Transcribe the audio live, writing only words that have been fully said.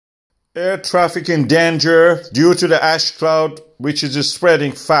Air traffic in danger due to the ash cloud, which is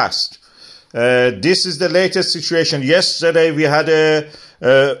spreading fast. This is the latest situation. Yesterday, we had a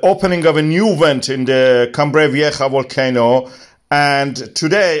opening of a new vent in the Cumbre Vieja volcano. And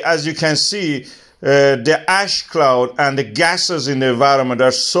today, as you can see, the ash cloud and the gases in the environment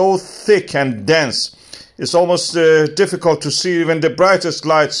are so thick and dense. It's almost difficult to see even the brightest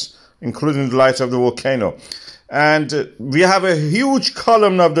lights, including the light of the volcano. And we have a huge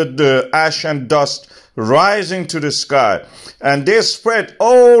column of the ash and dust rising to the sky. And they spread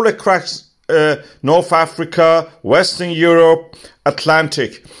all across North Africa, Western Europe,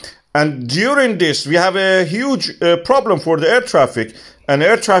 Atlantic. And during this, we have a huge problem for the air traffic. And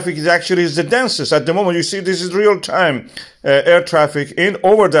air traffic is actually the densest. At the moment, you see, this is real-time air traffic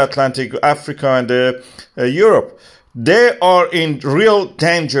over the Atlantic, Africa, and Europe. They are in real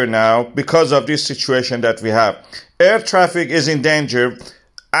danger now because of this situation that we have. Air traffic is in danger.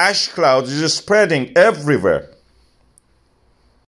 Ash clouds is spreading everywhere.